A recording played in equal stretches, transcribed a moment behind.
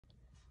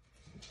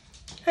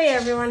Hey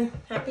everyone,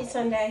 happy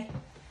Sunday.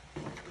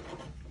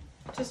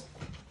 Just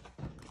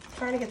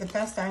trying to get the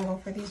best angle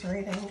for these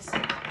readings.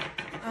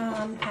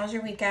 How's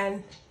your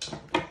weekend?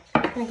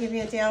 I'm going to give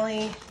you a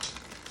daily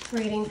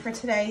reading for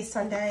today,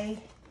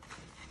 Sunday,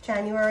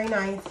 January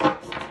 9th.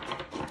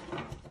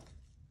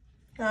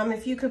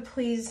 If you could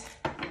please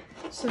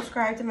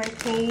subscribe to my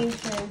page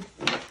and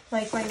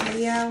like my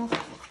video.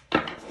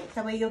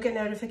 That way you'll get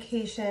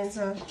notifications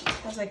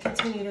as I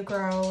continue to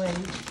grow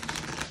and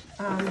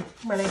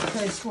when I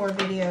post more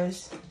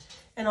videos.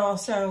 And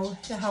also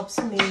it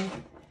helps me,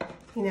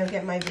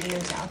 get my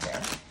videos out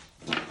there.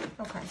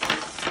 Okay.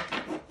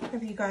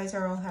 Hope you guys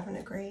are all having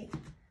a great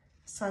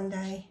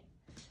Sunday.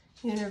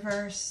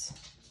 Universe,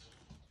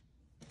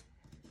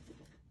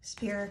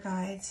 spirit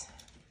guides,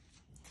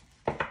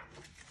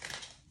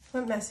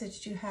 what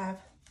message do you have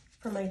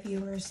for my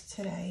viewers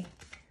today,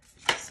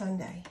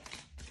 Sunday?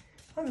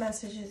 What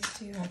messages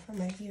do you have for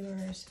my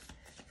viewers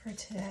for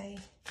today,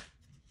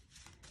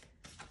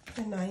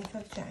 the 9th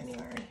of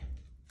January?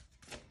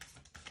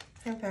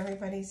 I hope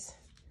everybody's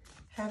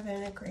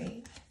having a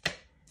great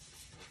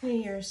New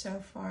Year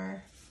so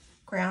far.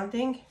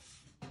 Grounding.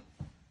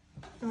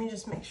 Let me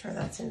just make sure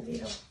that's in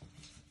view.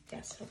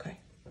 Yes, okay.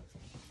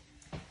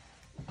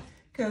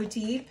 Go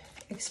deep,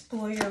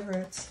 explore your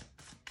roots.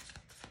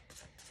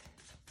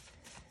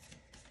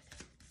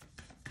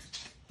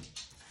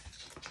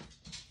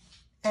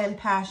 And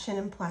passion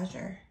and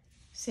pleasure.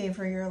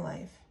 Savor your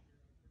life.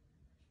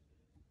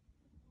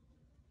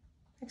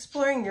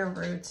 Exploring your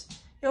roots.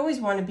 You always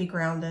want to be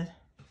grounded.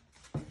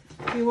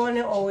 You want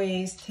to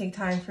always take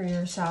time for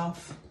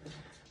yourself.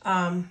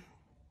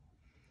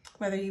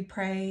 Whether you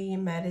pray, you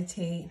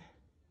meditate,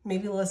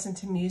 maybe listen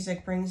to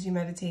music brings you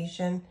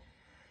meditation.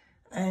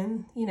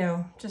 And,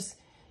 just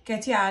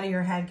gets you out of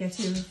your head, gets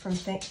you from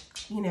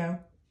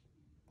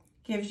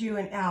gives you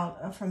an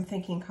out from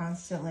thinking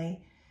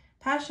constantly.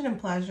 Passion and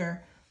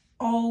pleasure.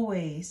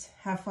 Always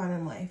have fun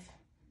in life.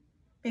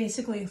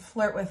 Basically,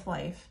 flirt with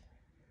life.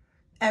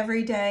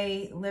 Every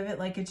day, live it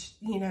like it's,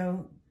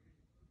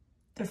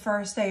 the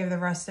first day of the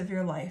rest of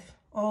your life.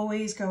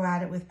 Always go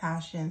at it with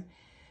passion.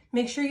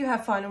 Make sure you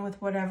have fun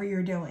with whatever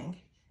you're doing.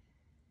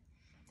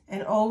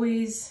 And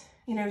always,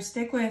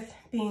 stick with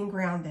being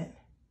grounded.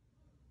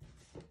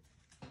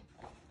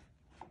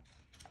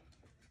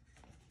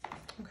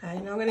 Okay,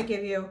 now I'm going to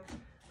give you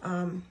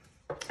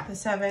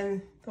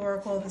the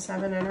Oracle of the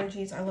Seven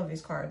Energies. I love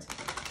these cards.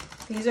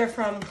 These are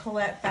from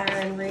Colette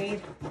Baron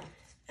Reed,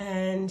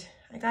 and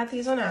I got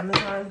these on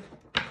Amazon.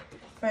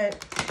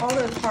 But all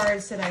the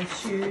cards that I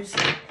choose,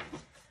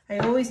 I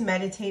always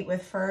meditate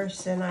with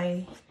first, and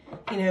I,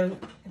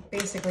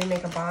 basically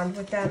make a bond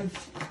with them.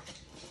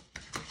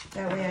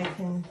 That way I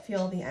can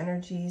feel the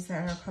energies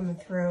that are coming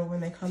through when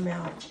they come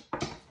out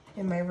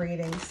in my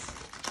readings.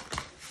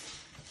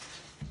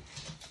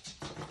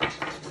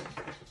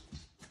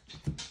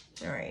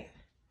 All right.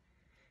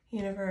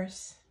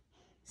 Universe,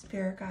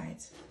 spirit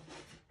guides,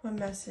 what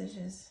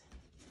messages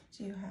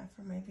do you have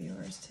for my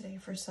viewers today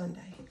for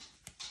Sunday?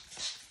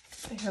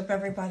 I hope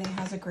everybody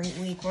has a great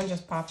week. One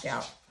just popped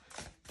out.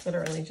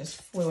 Literally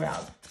just flew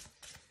out.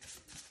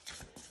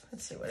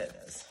 Let's see what it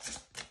is.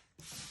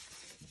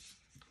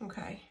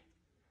 Okay.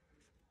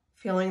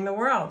 Feeling the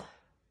world.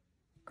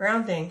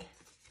 Grounding.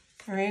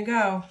 There you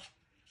go.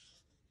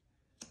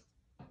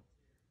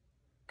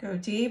 Go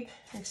deep,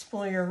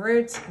 explore your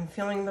roots, and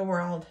feeling the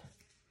world.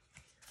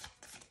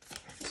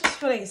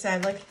 Just what I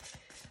said,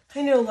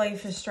 I know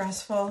life is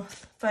stressful,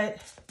 but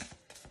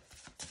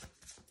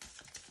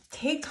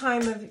take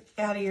time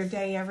out of your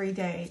day every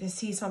day to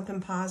see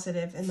something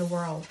positive in the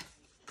world.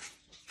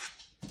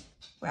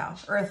 Wow,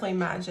 earthly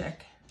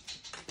magic.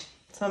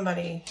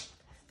 Somebody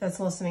that's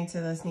listening to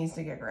this needs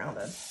to get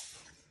grounded.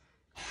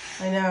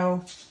 I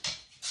know,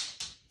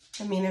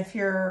 if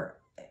you're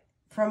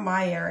from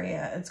my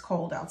area, it's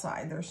cold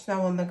outside. There's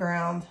snow on the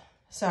ground,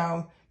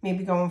 so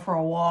maybe going for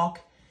a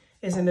walk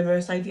isn't the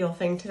most ideal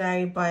thing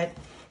today, but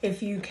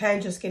if you can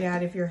just get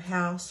out of your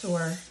house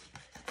or,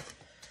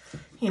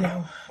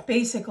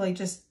 basically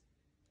just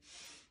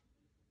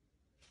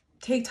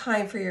take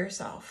time for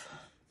yourself.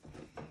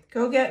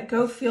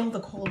 Go feel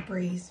the cold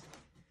breeze.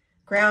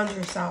 Ground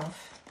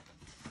yourself.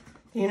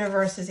 The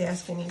universe is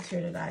asking you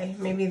to today.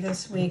 Maybe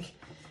this week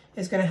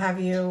is going to have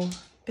you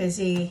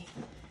busy,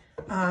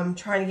 trying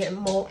to get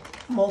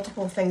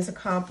multiple things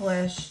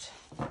accomplished,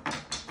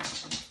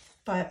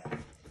 but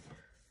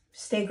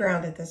stay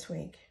grounded this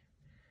week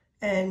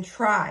and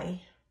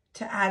try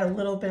to add a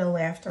little bit of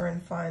laughter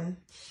and fun.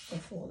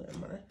 I'm going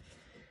to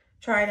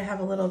try to have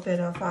a little bit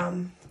of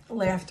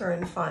laughter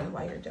and fun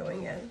while you're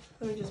doing it.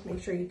 Let me just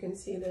make sure you can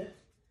see the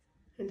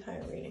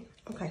entire reading.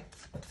 Okay.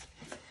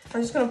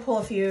 I'm just going to pull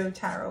a few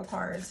tarot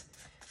cards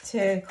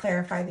to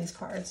clarify these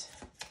cards.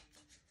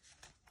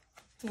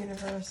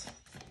 Universe,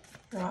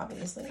 you're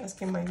obviously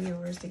asking my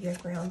viewers to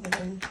get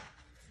grounded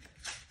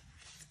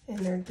in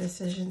their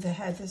decisions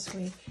ahead this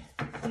week.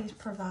 Please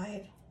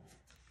provide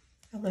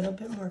a little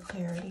bit more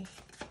clarity.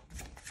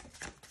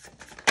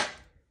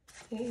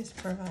 Please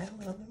provide a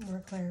little bit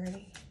more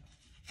clarity.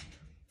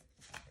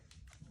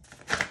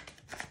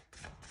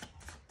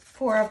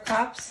 Four of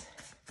Cups.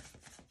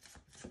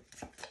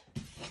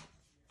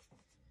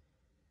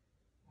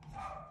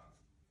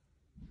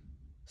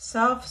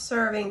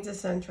 Self-serving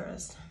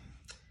disinterest.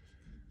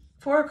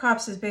 Four of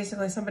Cups is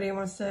basically somebody who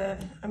wants to,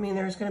 I mean,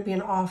 there's going to be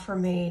an offer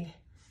made,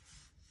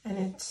 and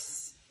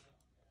it's,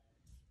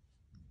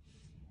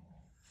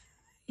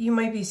 you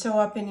might be so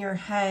up in your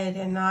head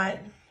and not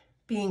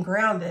being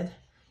grounded.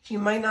 You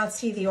might not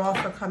see the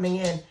offer coming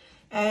in.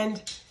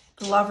 And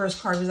the Lover's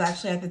card was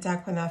actually at the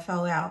deck when that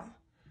fell out.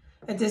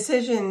 A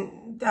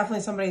decision,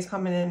 definitely somebody's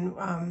coming in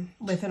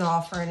with an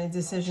offer, and a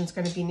decision's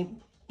going to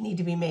need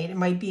to be made. It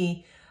might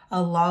be a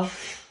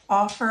love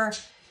offer,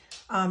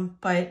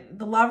 but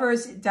the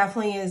Lovers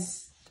definitely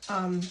is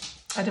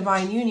a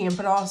divine union,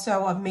 but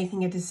also of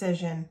making a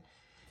decision.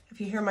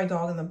 If you hear my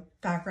dog in the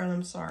background,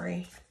 I'm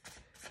sorry.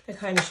 I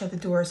kind of shut the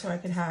door so I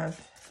could have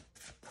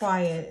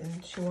quiet,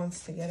 and she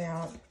wants to get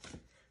out.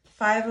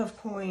 Five of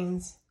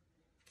Coins,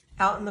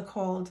 out in the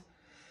cold.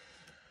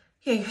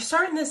 Yeah, you're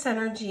starting this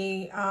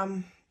energy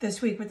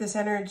this week with this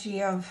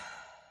energy of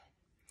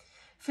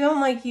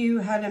feeling like you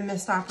had a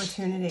missed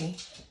opportunity.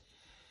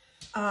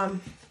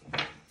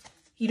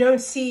 You don't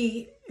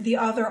see the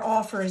other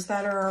offers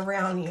that are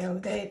around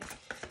you. That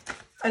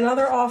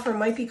another offer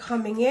might be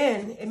coming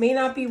in. It may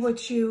not be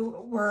what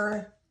you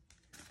were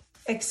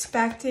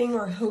expecting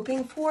or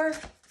hoping for,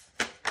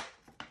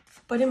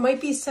 but it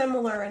might be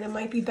similar and it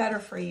might be better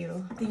for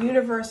you. The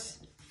universe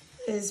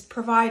is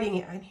providing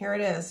it, and here it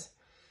is.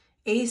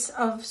 Ace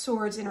of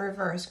Swords in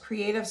reverse,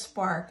 creative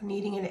spark,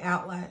 needing an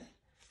outlet.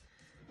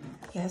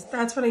 Yes,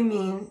 that's what I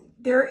mean.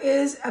 There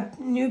is a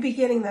new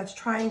beginning that's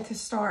trying to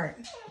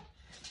start.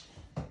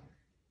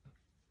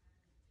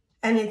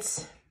 And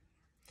it's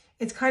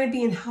kind of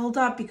being held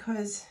up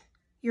because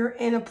you're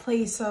in a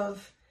place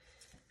of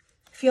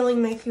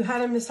feeling like you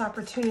had a missed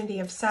opportunity,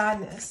 of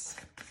sadness.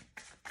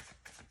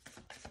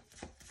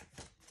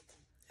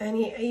 And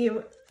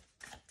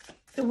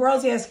the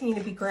world's asking you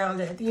to be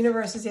grounded. The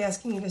universe is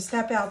asking you to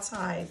step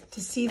outside,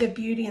 to see the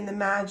beauty and the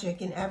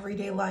magic in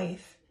everyday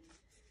life.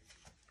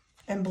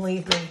 And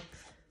believe me,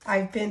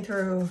 I've been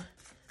through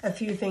a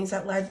few things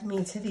that led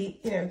me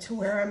to to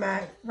where I'm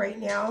at right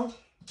now.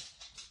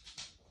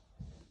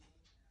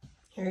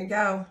 Here you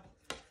go.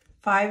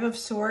 Five of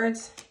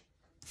Swords,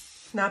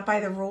 not by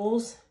the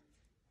rules.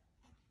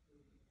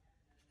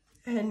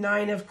 And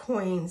Nine of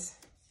Coins.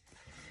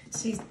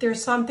 See,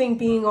 there's something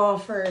being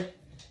offered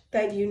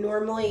that you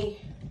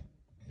normally,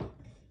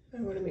 I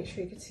want to make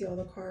sure you can see all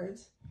the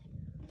cards,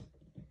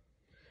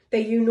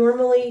 that you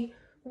normally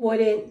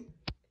wouldn't,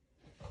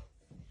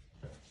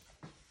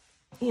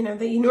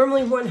 that you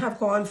normally wouldn't have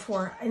gone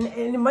for. And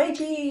it might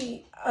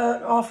be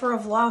an offer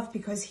of love,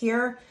 because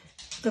here,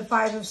 the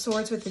Five of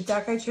Swords with the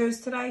deck I chose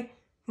today,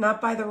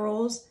 not by the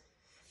rules.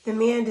 The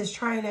man is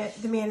trying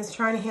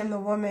to hand the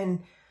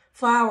woman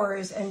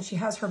flowers, and she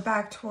has her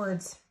back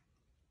towards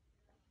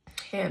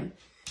him.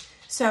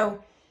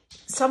 So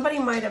somebody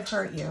might have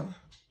hurt you,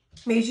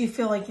 made you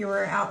feel like you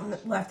were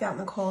left out in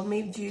the cold,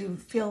 made you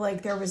feel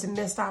like there was a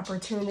missed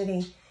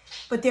opportunity.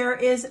 But there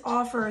is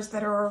offers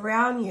that are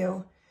around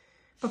you,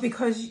 but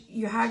because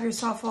you have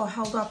yourself all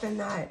held up in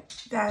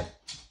that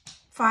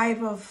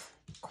Five of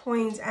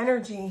Coins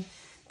energy,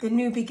 the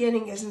new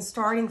beginning isn't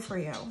starting for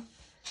you.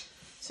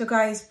 So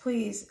guys,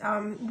 please,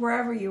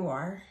 wherever you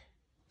are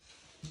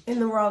in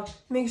the world,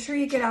 make sure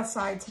you get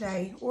outside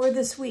today or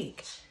this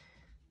week.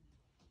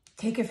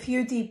 Take a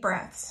few deep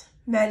breaths,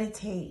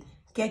 meditate,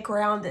 get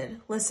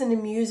grounded, listen to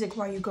music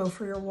while you go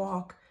for your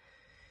walk.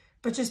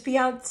 But just be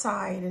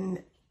outside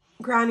and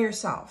ground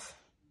yourself.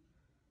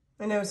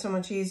 I know it's so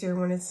much easier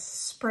when it's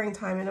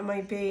springtime, and it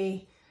might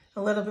be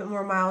a little bit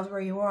more mild where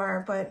you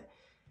are, but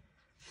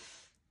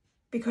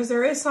because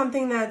there is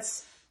something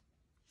that's,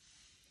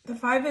 the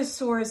Five of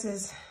Swords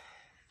is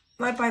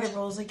not by the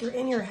rules, like you're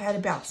in your head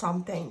about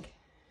something.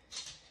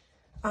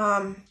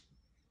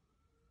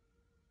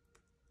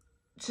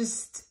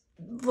 Just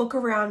look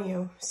around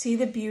you, see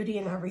the beauty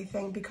in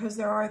everything, because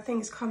there are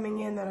things coming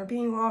in that are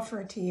being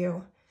offered to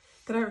you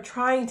that are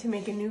trying to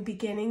make a new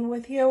beginning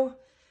with you.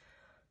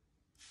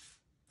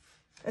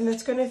 And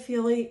it's going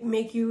to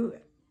make you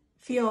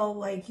feel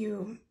like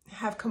you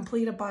have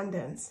complete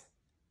abundance.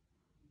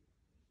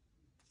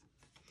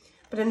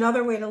 But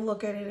another way to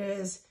look at it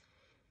is,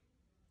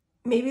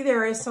 maybe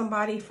there is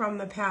somebody from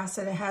the past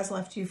that has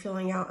left you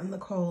feeling out in the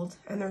cold,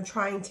 and they're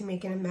trying to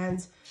make an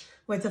amends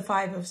with the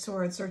Five of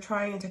Swords. They're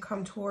trying to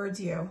come towards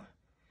you.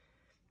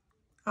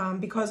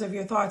 Because of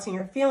your thoughts and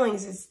your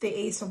feelings, it's the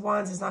Ace of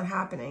Wands is not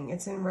happening.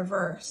 It's in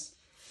reverse.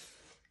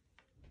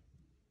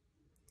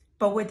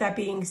 But with that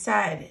being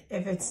said,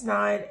 if it's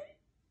not,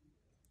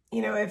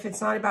 if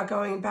it's not about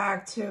going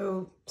back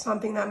to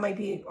something that might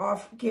be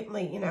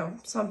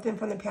something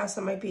from the past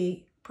that might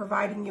be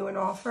providing you an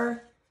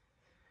offer,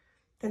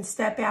 then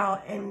step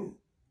out and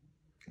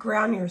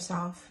ground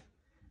yourself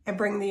and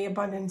bring the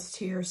abundance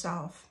to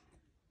yourself.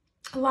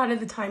 A lot of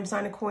the times,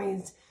 Nine of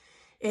Coins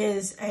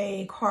is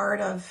a card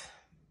of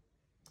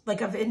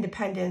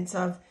independence,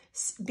 of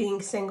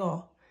being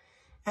single.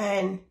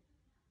 And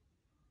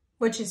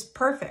which is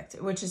perfect,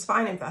 which is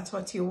fine if that's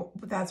what you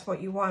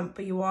want.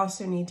 But you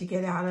also need to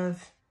get out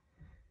of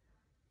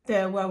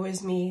the woe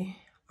is me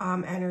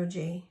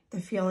energy, the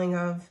feeling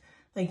of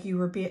like you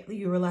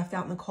were left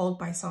out in the cold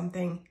by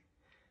something,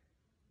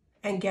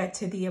 and get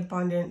to the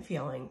abundant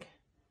feeling,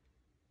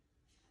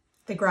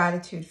 the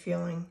gratitude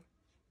feeling,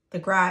 the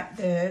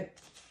grounded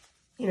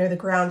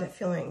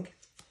feeling.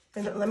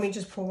 And let me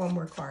just pull one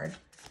more card.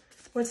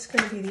 What's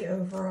going to be the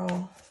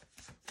overall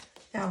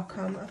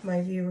outcome of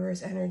my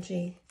viewers'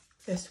 energy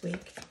this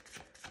week?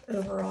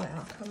 Overall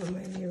outcome of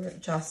my viewer: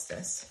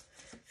 justice,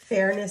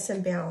 fairness,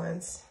 and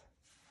balance.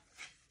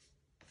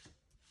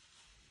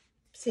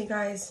 See,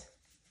 guys,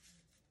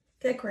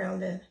 get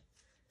grounded.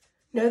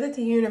 Know that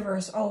the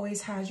universe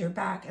always has your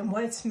back, and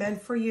what's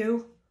meant for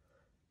you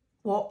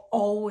will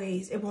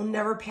always, it will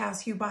never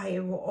pass you by.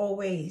 It will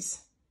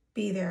always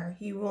be there.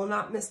 You will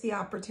not miss the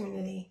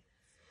opportunity.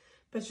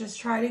 But just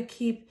try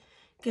to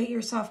get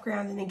yourself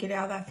grounded and get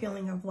out of that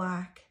feeling of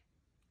lack.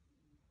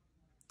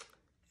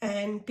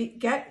 And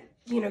get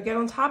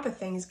on top of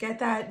things. Get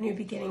that new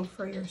beginning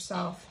for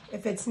yourself.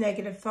 If it's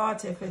negative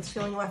thoughts, if it's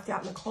feeling left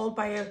out in the cold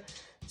by a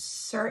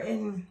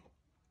certain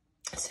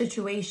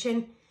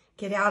situation,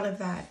 get out of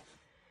that.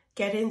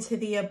 Get into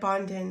the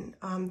abundant,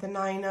 the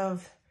 9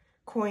 of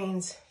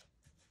coins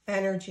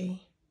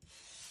energy.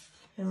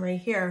 And right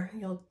here,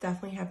 you'll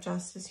definitely have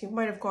justice. You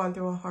might have gone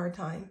through a hard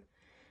time,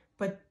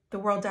 but the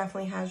world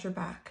definitely has your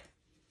back.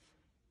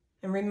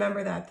 And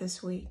remember that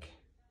this week.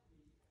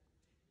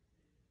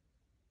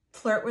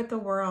 Flirt with the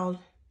world.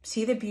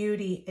 See the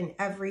beauty in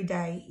every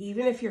day.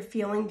 Even if you're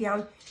feeling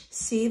down,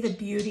 see the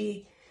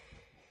beauty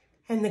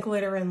and the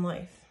glitter in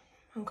life.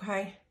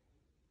 Okay?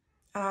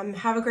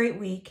 Have a great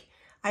week.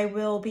 I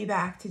will be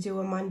back to do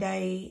a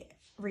Monday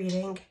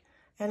reading,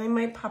 and I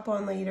might pop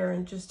on later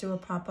and just do a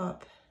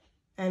pop-up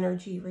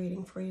energy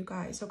reading for you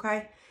guys,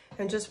 okay?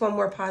 And just one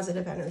more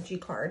positive energy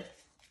card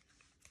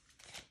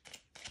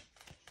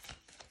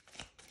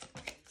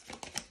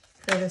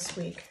for this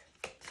week,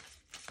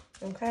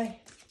 okay?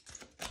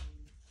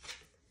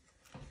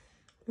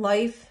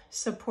 Life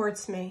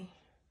supports me.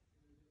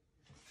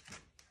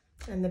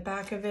 And the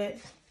back of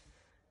it,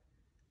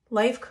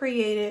 life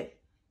created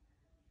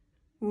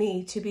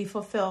me to be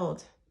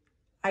fulfilled.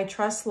 I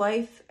trust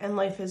life, and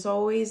life is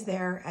always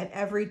there. At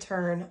every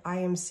turn, I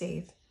am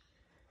safe.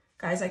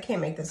 Guys, I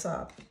can't make this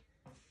up.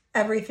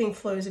 Everything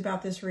flows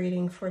about this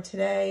reading for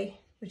today,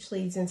 which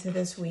leads into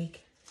this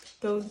week.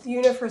 The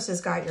universe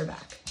has got your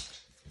back.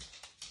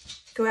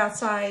 Go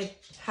outside,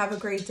 have a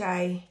great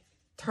day,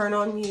 turn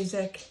on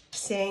music,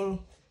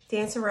 sing,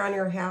 dance around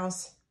your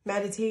house,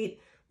 meditate,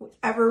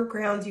 whatever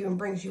grounds you and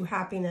brings you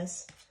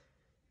happiness.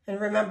 And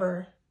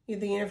remember,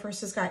 the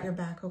universe has got your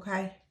back,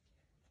 okay?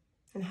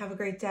 And have a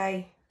great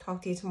day.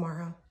 Talk to you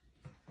tomorrow.